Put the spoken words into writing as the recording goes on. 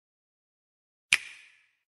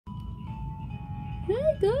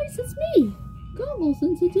Hi guys, it's me, Goggles,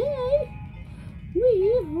 and today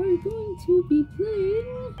we are going to be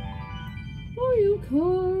playing Mario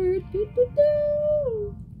Kart.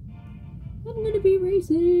 Doo-doo-doo. I'm gonna be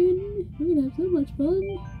racing. We're gonna have so much fun.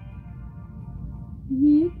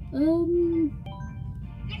 Yep.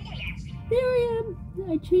 There I am.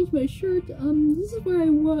 I changed my shirt. This is where I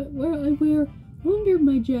wear under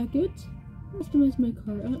my jacket. Customize my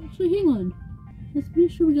car. Actually, hang on. Let's be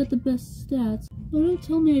sure we got the best stats. Oh, don't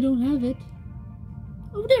tell me I don't have it.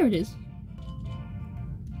 Oh, there it is.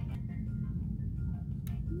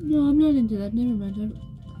 No, I'm not into that. Never mind.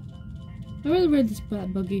 I'd rather ride this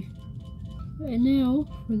Splat buggy. And now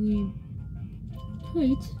for the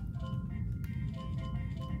kite.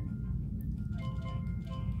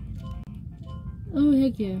 Oh,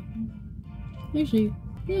 heck yeah. Actually,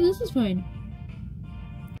 yeah, this is fine.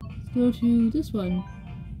 Let's go to this one.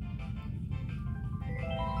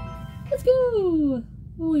 Let's go!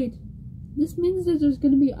 Oh wait, this means that there's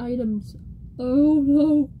gonna be items. Oh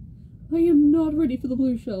no, I am not ready for the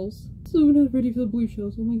blue shells. So not ready for the blue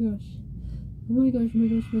shells, oh my gosh. Oh my gosh, oh my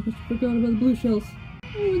gosh, oh my gosh, I forgot about the blue shells.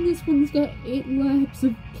 Oh, and this one's got 8 laps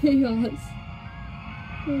of chaos.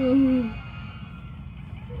 Oh.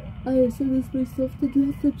 I have sentenced myself to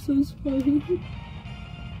death, I'm so sorry.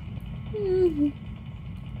 Oh,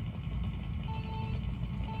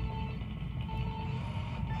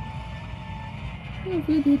 I'm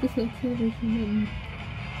going to hit this acceleration button.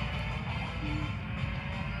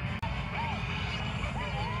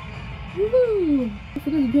 Woohoo! I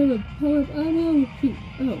forgot to grab a power up. Oh no! Shoot.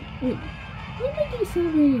 Oh, wait. Why am I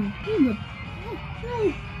decelerating? No!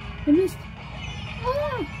 I missed.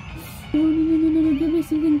 Ah! No, give me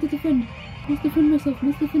something to defend. Must defend myself.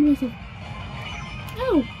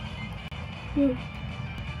 Ow! No.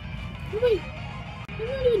 Oh wait! I'm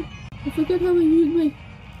not even. I forgot how I use my.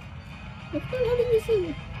 I forgot how to use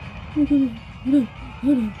it. Oh no.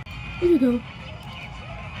 There we go.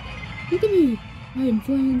 Look at me. I am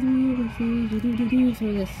flying through overseas. For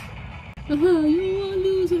this. Aha! You are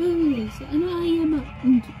losers, and I am.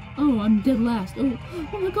 Oh, I'm dead last. Oh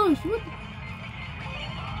my gosh! What?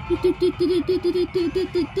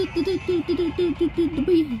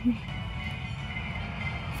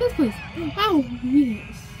 Fifth place. Ow!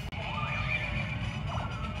 Yes.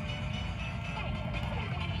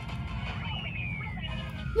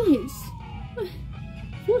 Nice.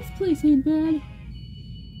 4th place ain't bad.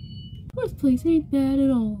 4th place ain't bad at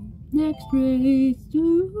all. Next race.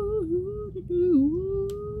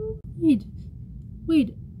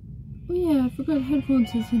 Wait. Oh yeah, I forgot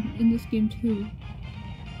headphones is in this game too.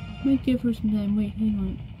 Might give her some time. Wait, hang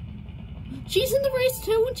on. She's in the race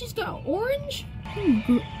too, and she's got orange?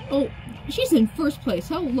 Oh, she's in 1st place.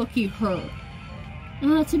 How lucky her.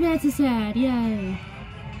 Oh, too bad, so sad. Yay.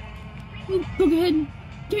 Oh, go ahead.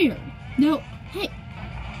 Come here. No. Hey.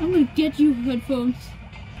 I'm gonna get you, headphones.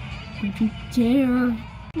 Don't you dare.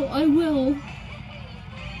 Well, I will.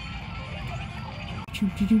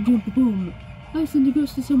 Boom. I send the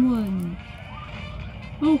ghost to someone.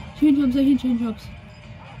 Oh, chain jumps. I hate chain jumps.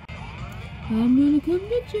 I'm gonna come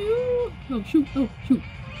get you! Oh, shoot! Oh, shoot!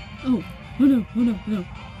 Oh no!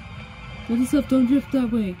 Hold yourself, don't drift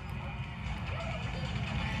that way.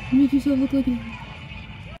 Make yourself look like a...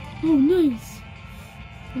 Oh, nice!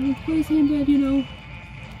 The place ain't bad, you know.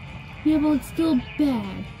 Yeah, well, it's still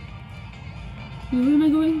bad. Where am I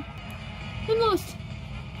going? I'm lost!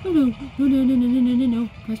 Oh no! No!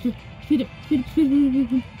 Faster! Speed up!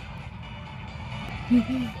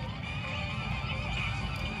 Okay.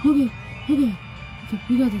 Okay,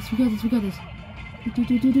 we got this.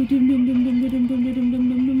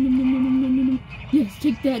 Yes,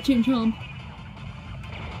 take that, Chain Chomp.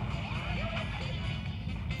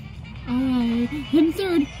 I am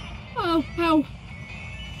 3rd. Ow.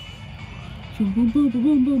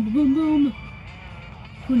 Boom.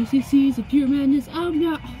 20 cc's of pure madness. Oh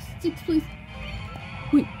no, 6th place.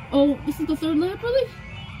 Wait, oh, this is the 3rd lap, really?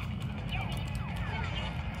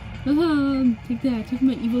 Take that. Take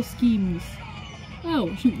my evil schemes.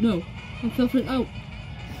 Ow, shoot, no. I fell for it. Ow.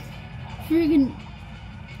 Friggin'.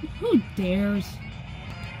 Who dares?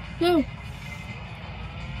 No.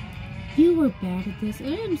 You were bad at this.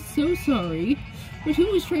 I am so sorry. But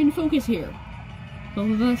who was trying to focus here?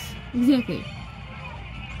 Both of us? Exactly.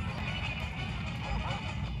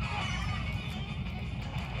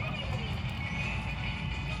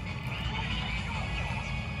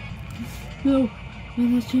 No. My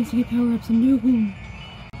last chance to get power-ups. I'm new.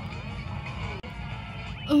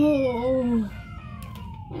 Oh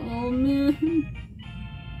man.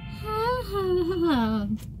 Ha.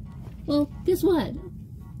 Well, guess what?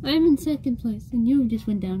 I'm in 2nd place, and you just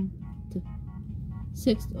went down to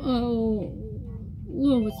 6th. Oh,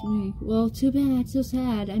 woe, it's me. Well, too bad. So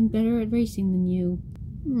sad. I'm better at racing than you.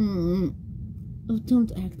 Oh,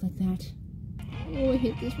 don't act like that. Oh, I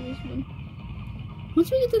hate this race one. Once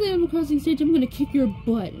we get to the Animal Crossing stage, I'm gonna kick your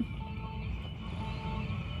butt.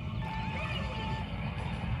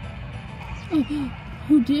 Oh,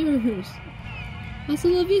 who dares? Hasta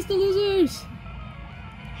la vista, losers!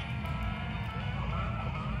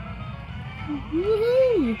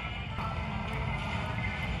 Woohoo!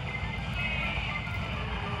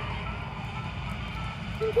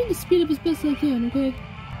 I'm trying to speed up as best I can, okay?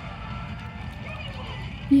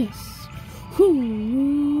 Yes.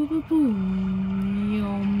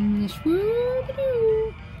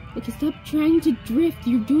 Okay, stop trying to drift.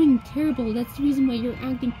 You're doing terrible. That's the reason why you're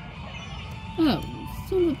acting. Oh,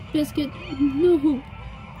 son of a biscuit. No.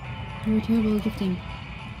 You're terrible at drifting.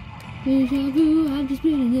 Deja vu, I've just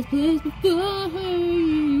been in this place before.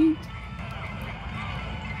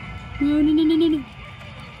 No.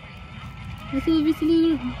 That's a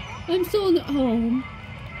little. I'm still in the. Oh.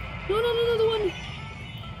 No, another one.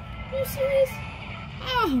 Are you serious?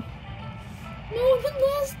 Ow! No, I'm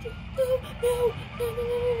last! No,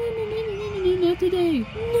 not today!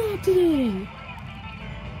 Not today!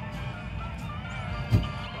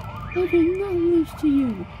 I will not lose to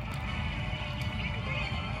you!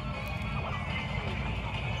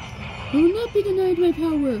 I will not be denied my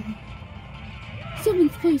power!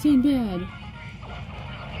 7th place ain't bad!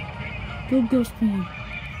 Go Ghost Queen!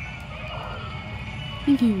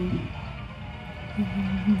 Thank you! Oh,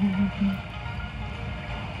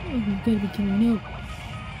 you gotta be kidding me.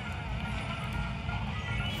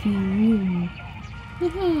 No.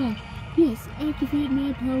 Haha! Yes, activate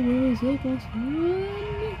my powers. Look,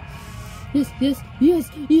 awesome. Yes!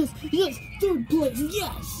 3rd place,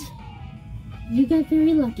 yes! You got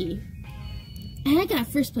very lucky. And I got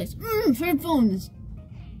 1st place. Headphones!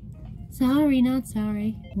 Sorry, not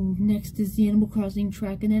sorry. Oh, next is the Animal Crossing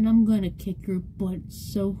track, and then I'm gonna kick your butt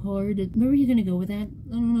so hard. Where are you gonna go with that?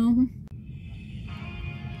 I don't know.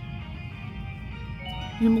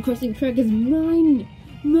 Animal Crossing track is mine!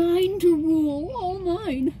 Mine to rule! All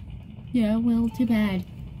mine! Yeah, well, too bad.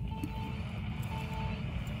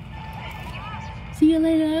 See you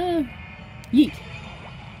later! Yeet!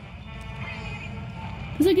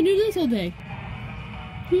 Cause I can do this all day!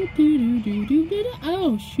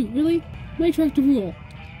 Oh, shoot, really? My track to rule.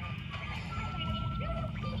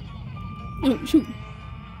 Oh, shoot.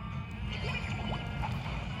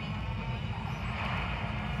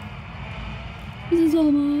 This is all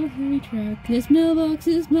my track. This mailbox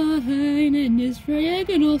is mine, and this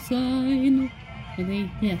diagonal sign. Really?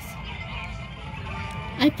 Yes.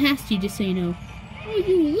 I passed you, just so you know. Oh,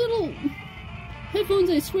 you little... Headphones,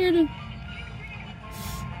 I swear to...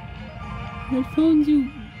 Headphones, you...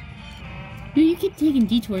 No, you keep taking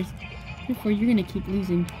detours. Therefore, you're gonna keep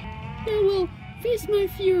losing. Yeah, well, face my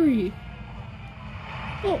fury.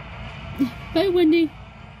 Oh, bye, Wendy.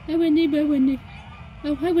 Hi, Wendy. Bye, Wendy.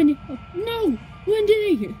 Oh, hi, Wendy. Oh, no,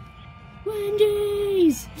 Wendy.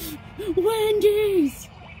 Wendy's. Wendy.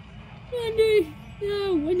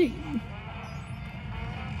 No, Wendy.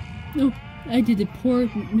 No, I did it poor,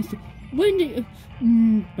 Mr. Wendy.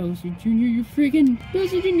 Bowser Jr., you're friggin'.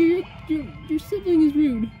 Bowser Jr., your sibling is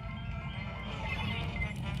rude.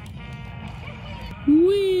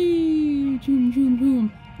 Wee!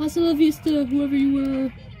 Choom. Hasta la vista, whoever you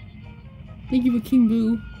were. Thank you for King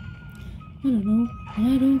Boo. I don't know.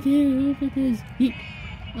 I don't care if it is.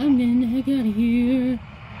 I'm getting the heck out of here.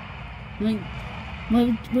 Like,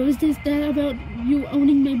 what was that about you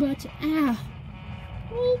owning my butt? Ah!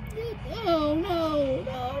 Oh no!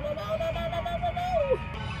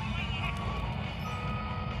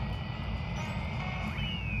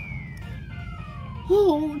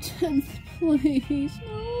 Oh, 10th place.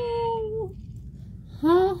 No.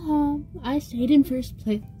 Haha. I stayed in 1st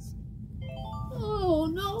place. Oh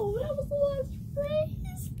no, that was the last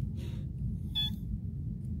race.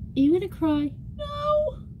 Are you gonna cry?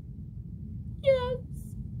 No. Yes.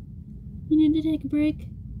 You need to take a break?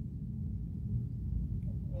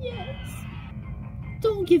 Yes.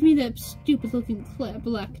 Don't give me that stupid looking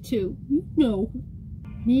black too. You know.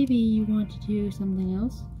 Maybe you want to do something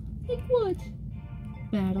else? Like what?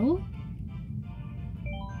 Battle?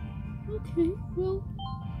 Okay, well,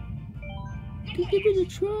 give it a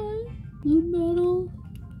try. Loot battle.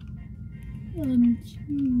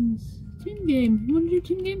 Team game. You wanna do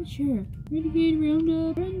team game? Sure. Renegade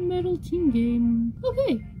roundup. Random battle team game.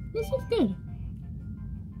 Okay, this looks good.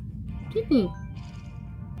 Team blue.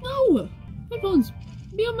 No! Headphones,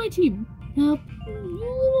 be on my team. Help. You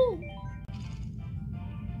little...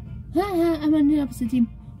 Haha, I'm on the opposite team.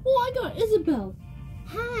 Oh, I got Isabel.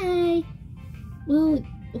 Hi! Well,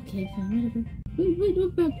 okay, fine, whatever. Wait,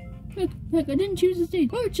 look back. Back, I didn't choose the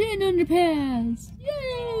stage. Arch-in Underpass!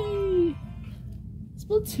 Yay!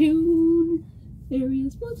 Splatoon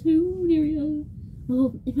area.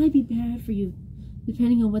 Well, it might be bad for you,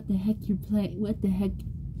 depending on what the heck you're playing,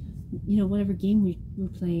 whatever game we're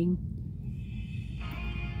playing.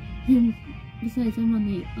 And besides, I'm on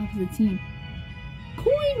the opposite team.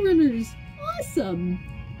 Coin runners! Awesome!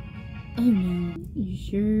 Oh no. You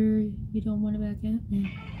sure you don't want to back out? No.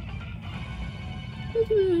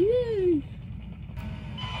 Yay!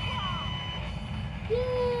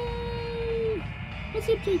 Yay! What's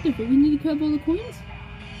the objective? We need to grab all the coins?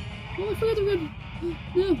 Oh, I forgot to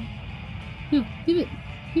grab. No, give it.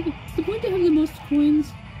 It's the point to have the most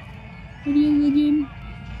coins at the end of the game.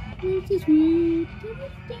 Where's this weird?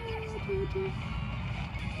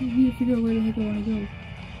 I need to figure out where the heck I want to go.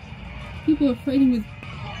 People are fighting with.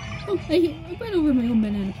 Oh, I ran over my own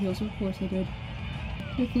banana peel, so of course I did.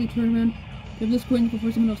 Hopefully turn around. Grab this coin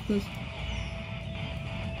before someone else does.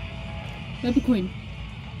 Grab the coin.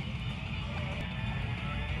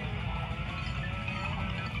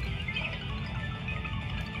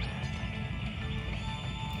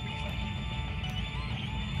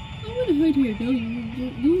 I'm gonna hide here. Go,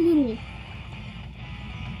 you little.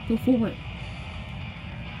 Go forward.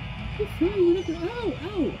 You're fine, whatever.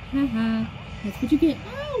 Ow! Haha. That's what you get.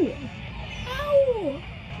 Ow! Ow!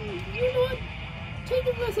 You know what? Take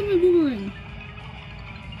the rest of my boomerang.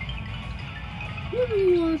 Whoever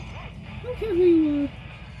you are, I don't care who you are.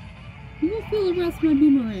 You will feel the rest of my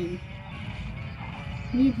boomerang.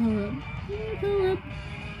 I need a power up.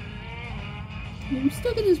 I'm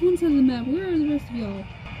stuck in this one side of the map. Where are the rest of y'all?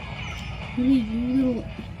 Really, you little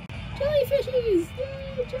jellyfishies!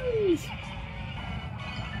 Yay, jellies!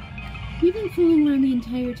 You've been fooling around the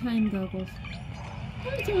entire time, Goggles.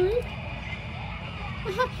 I'm sorry.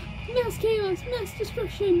 Aha! Mass chaos! Mass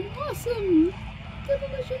destruction! Awesome!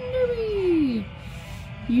 Demolition derby!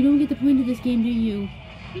 You don't get the point of this game, do you?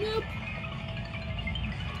 Nope.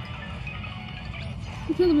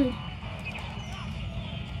 Accelerate.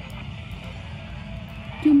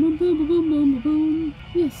 Boom, boom, boom, boom, boom, boom, boom.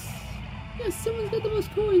 Yes! Yes, someone's got the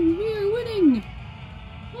most coins! We are winning!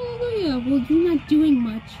 Hallelujah! Well, you're not doing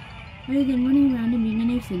much, other than running around and being a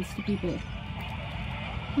nuisance to people.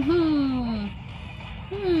 Aha!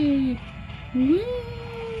 Hi!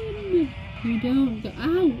 Win! You don't go.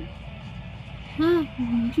 Ow! Ha!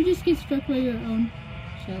 Did you just get struck by your own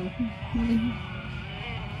shell? Really?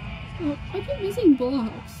 Oh, I keep missing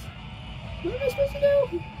blocks. Where am I supposed to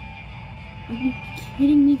go? Are you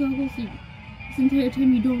kidding me, Goggles? This entire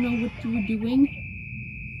time you don't know what you were doing?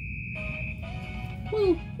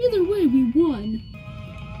 Well, either way, we won.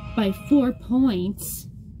 By 4 points.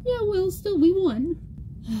 Yeah, well, still, we won.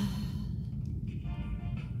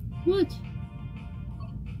 What?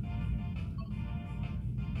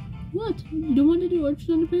 What? You don't want to do Arch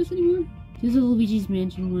Underpass anymore? There's a Luigi's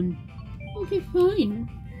Mansion one. Okay, fine.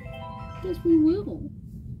 Guess we will.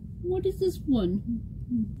 What is this one?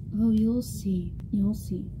 Oh, you'll see. You'll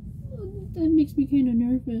see. Oh, that makes me kind of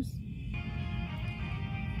nervous.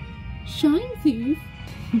 Shine Thief?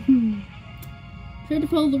 Try to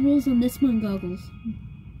follow the rules on this one, Goggles.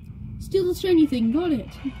 Steal the shiny thing. Got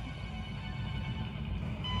it.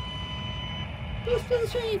 Go steal the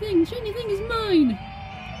shiny thing. Shiny thing is mine.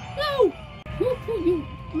 No! Who put you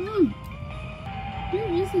on?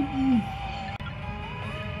 Where is it?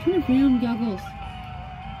 Turn around, Goggles.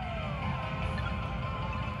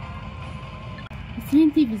 The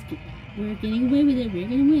Shine Thief is... We're getting away with it. We're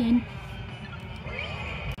gonna win.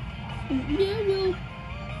 Yeah, well...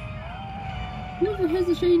 Whoever has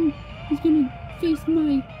the shine is gonna face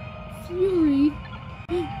my fury.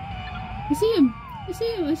 I see him! I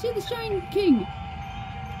see him! I see the Shine King!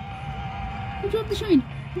 Go drop the shine!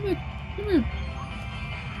 Come back! Come around!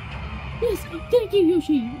 Yes! Thank you,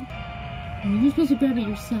 Yoshi! You're supposed to grab it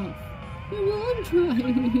yourself. Yeah, well, I'm trying. I'm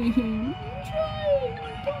trying!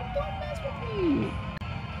 Don't mess with me!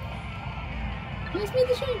 Pass me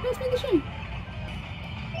the shine! Pass me the shine!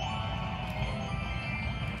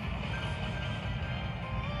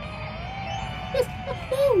 Yes! Oh,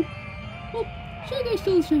 no! Oh, Shy Guy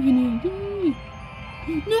stole the shiny! Yay!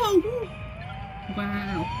 No!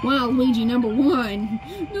 Wow. Waluigi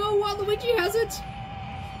 #1! No, Waluigi has it!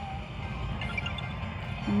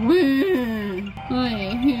 Wow! I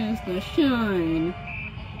has the shine!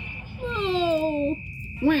 No!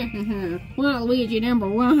 Waluigi #1!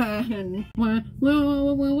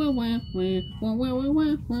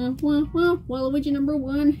 Waluigi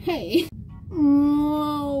 #1! Hey! No!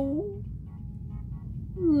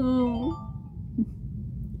 No!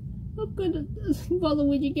 could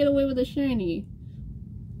Waluigi get away with a shiny?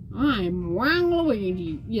 I'm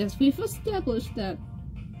Waluigi. Yes, we've established that.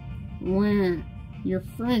 Where? Your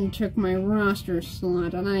friend took my roster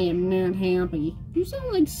slot, and I am not happy. You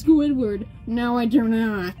sound like Squidward. No, I do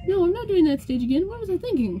not. No, I'm not doing that stage again. What was I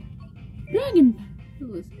thinking? Dragon.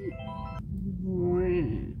 Well,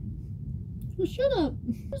 shut up.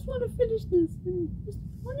 I just want to finish this and just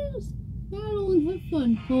want to just battle and have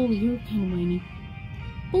fun. Oh, you're kind of whiny.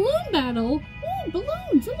 Balloon battle? Ooh,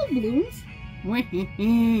 balloons! I love balloons.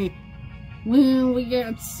 Well, we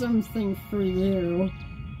got something for you.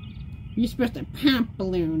 You're supposed to pop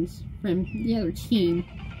balloons from the other team.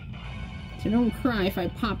 So don't cry if I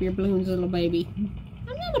pop your balloons, little baby. I'm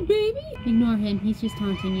not a baby! Ignore him, he's just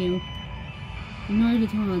taunting you. Ignore the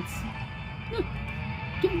taunts. No!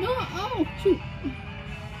 No! Oh! Shoot!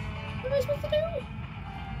 What am I supposed to do?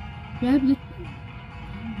 Grab the...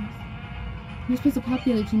 You're supposed to pop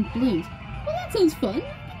the other team's balloons. Well, that sounds fun. I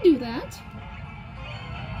can do that.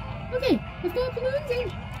 Okay, I've got balloons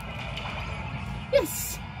in.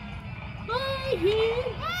 Yes! I hit!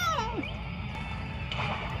 Ow!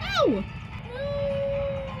 Ow!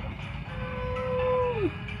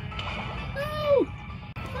 No!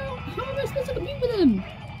 How am I supposed to compete with him?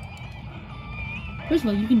 First of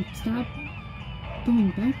all, you can stop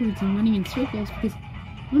going backwards and running in circles because,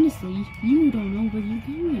 honestly, you don't know where you're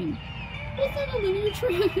going. It's not a linear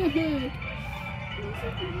track!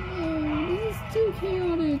 This is too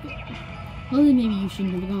chaotic. Well, then maybe you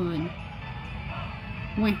shouldn't have gone.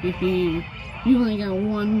 You only got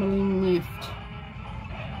one balloon left.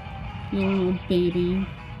 You little baby.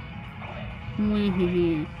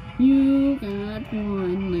 You got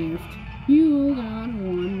one left. You got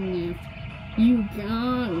one left. You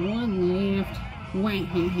got one left. Oh no!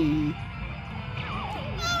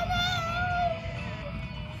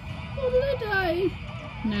 Oh, did I die?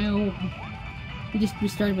 No. We just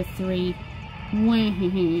restarted with 3.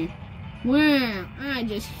 Wow, I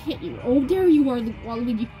just hit you. Oh, there you are,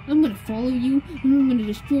 Waluigi. I'm gonna follow you, and I'm gonna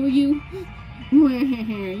destroy you.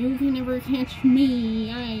 You can never catch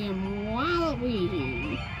me. I am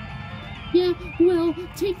Waluigi. Yeah, well,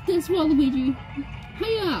 take this, Waluigi.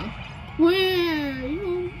 Hiya! Where?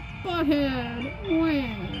 You butthead.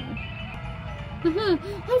 Where? Haha,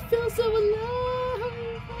 I feel so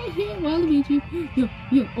alive. I hit Waluigi.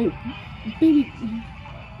 Yo, oh, baby.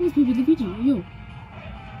 Where's baby Luigi? Yo.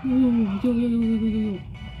 Yo.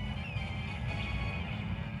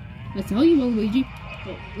 I saw you, Waluigi.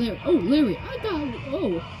 Oh, Larry, I got.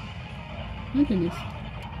 Oh, my goodness.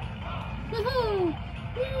 Haha!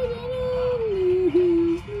 We're gonna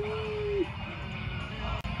lose.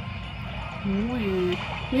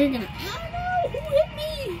 We're gonna. Oh no! Who hit me?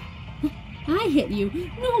 I hit you.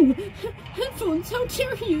 No! Headphones, how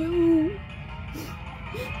dare you!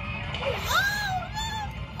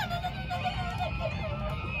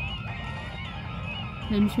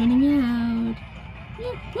 Time's running out.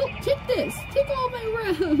 Yeah, well, take this. Take all my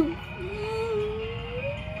rounds.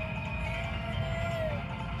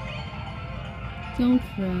 Don't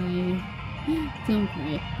cry. Don't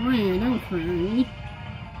cry. Brian, don't cry.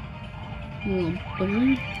 You little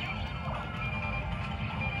bird.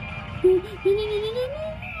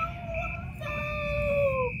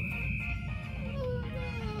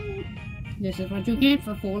 This is what you get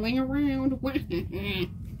for fooling around.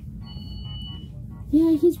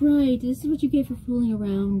 Yeah, he's right. This is what you get for fooling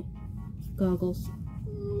around. Goggles.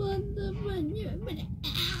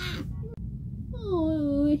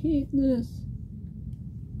 Oh, I hate this.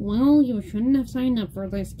 Well, you shouldn't have signed up for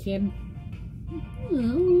this, kid.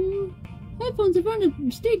 Well, headphones in front of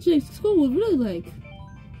stage like Skull would really like.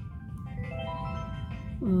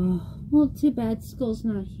 Oh, well, too bad Skull's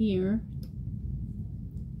not here.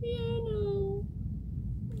 Yeah, no.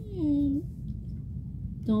 Yeah.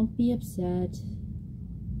 Don't be upset.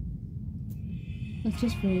 Let's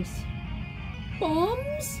just race.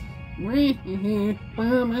 Bombs?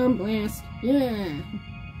 Bomb and blast. Yeah.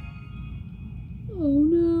 Oh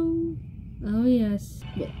no. Oh yes.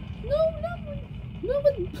 No,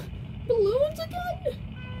 but balloons again?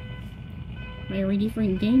 Am I ready for a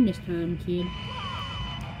game this time, kid?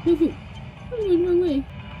 No, I'm going the wrong way.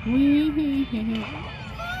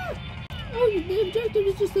 Oh, the objective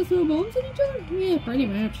is just to throw bombs at each other? Yeah, pretty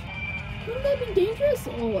much. Wouldn't that be dangerous?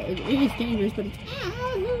 Oh, it is dangerous, but it's...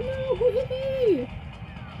 Oh no, who hit me?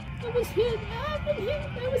 I was hit. I've been hit.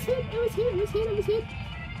 I was hit. I'm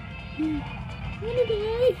gonna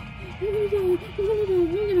die.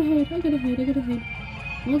 I'm gonna hide.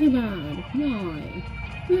 Oh my god. Why?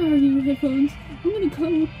 Where are you, headphones? I'm gonna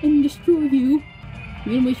come and destroy you.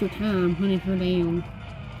 You're gonna waste your time hunting her down.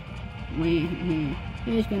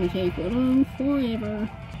 It's gonna take forever.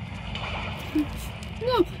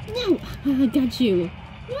 No, no, I got you.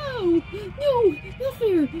 No, no, not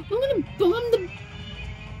fair. I'm gonna bomb the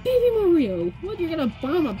baby Mario. What, you're gonna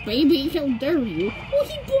bomb a baby? How dare you? Oh,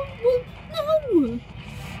 he bombed, no.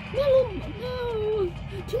 No, no,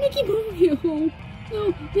 to Mickey Mario. No, no,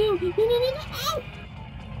 no, no, no, no, ow!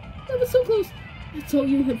 That was so close. That's all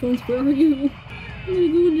you headphones, where are you? I'm gonna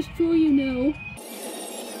go and destroy you now.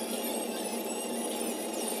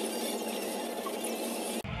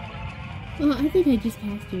 I think I just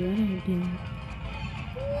passed you. I don't know.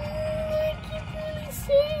 I keep really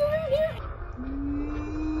saying around here.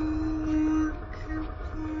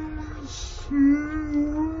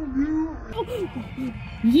 Oh,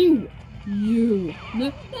 you,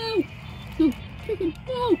 no, freaking,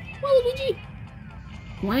 no, Waluigi.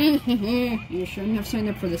 You shouldn't have signed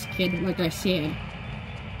up for this, kid, like I said.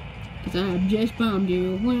 Cause I just bombed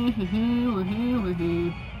you.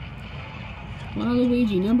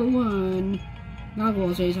 Waluigi #1.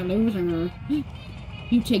 Goggles is a loser.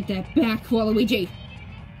 You take that back, Waluigi.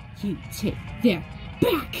 You take that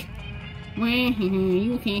back.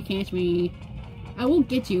 You can't catch me. I won't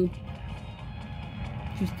get you.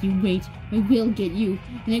 Just you wait. I will get you,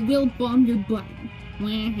 and I will bomb your butt.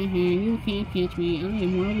 You can't catch me. I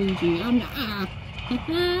am Waluigi. I'm not.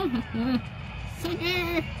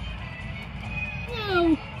 Sucker!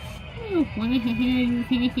 No! No! You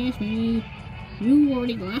can't catch me. You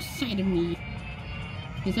already lost sight of me.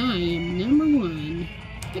 Because I am #1.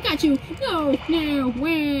 I got you! No! No!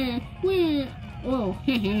 Where? Oh, I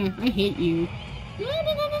hit you. No,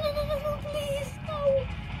 please! No!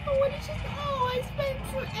 Oh, what is this? Oh, I spent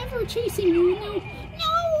forever chasing you. No!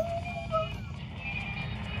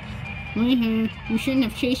 You shouldn't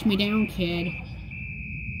have chased me down, kid.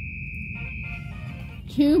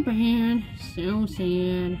 Too bad. So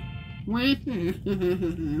sad.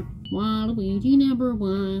 Waluigi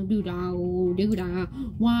 #1. Doo-da.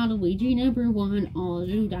 Waluigi #1. Oh,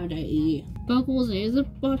 doo-da-day. Goggles is a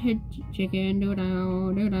butthead chicken. Doo-da. I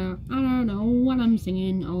don't know what I'm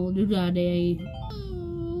singing. Oh, doo-da-day.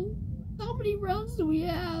 Oh, how many rounds do we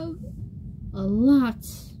have? A lot.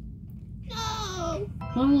 No!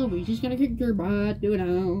 Waluigi's gonna kick your butt.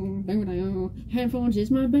 Doo-da. Headphones is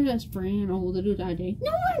my best friend. Oh, the doo-da-day.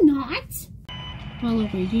 No, I'm not!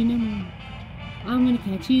 Waluigi #1. I'm gonna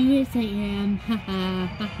catch you, yes I am. Ha.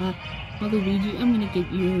 Waluigi, I'm gonna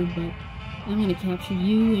get you, but I'm gonna capture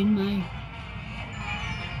you in my...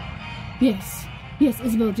 Yes,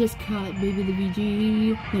 Isabel just caught baby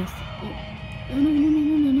Luigi. Yes. Oh, no.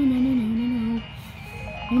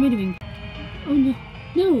 What am I doing? Oh,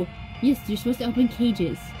 no. Yes, you're supposed to open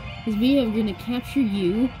cages. Because we are gonna capture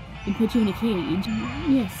you and put you in a cage.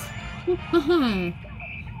 Yes. Haha.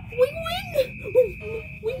 We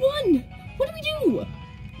win! We won! What did we do?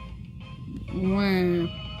 Wow.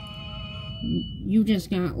 You just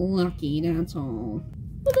got lucky, that's all.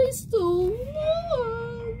 But I still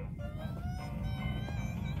won!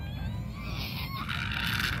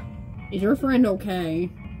 Is your friend okay?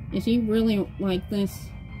 Is he really like this?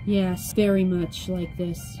 Yes, very much like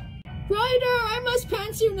this. Ryder, I must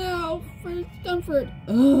pants you now! For comfort.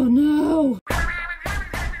 Oh no!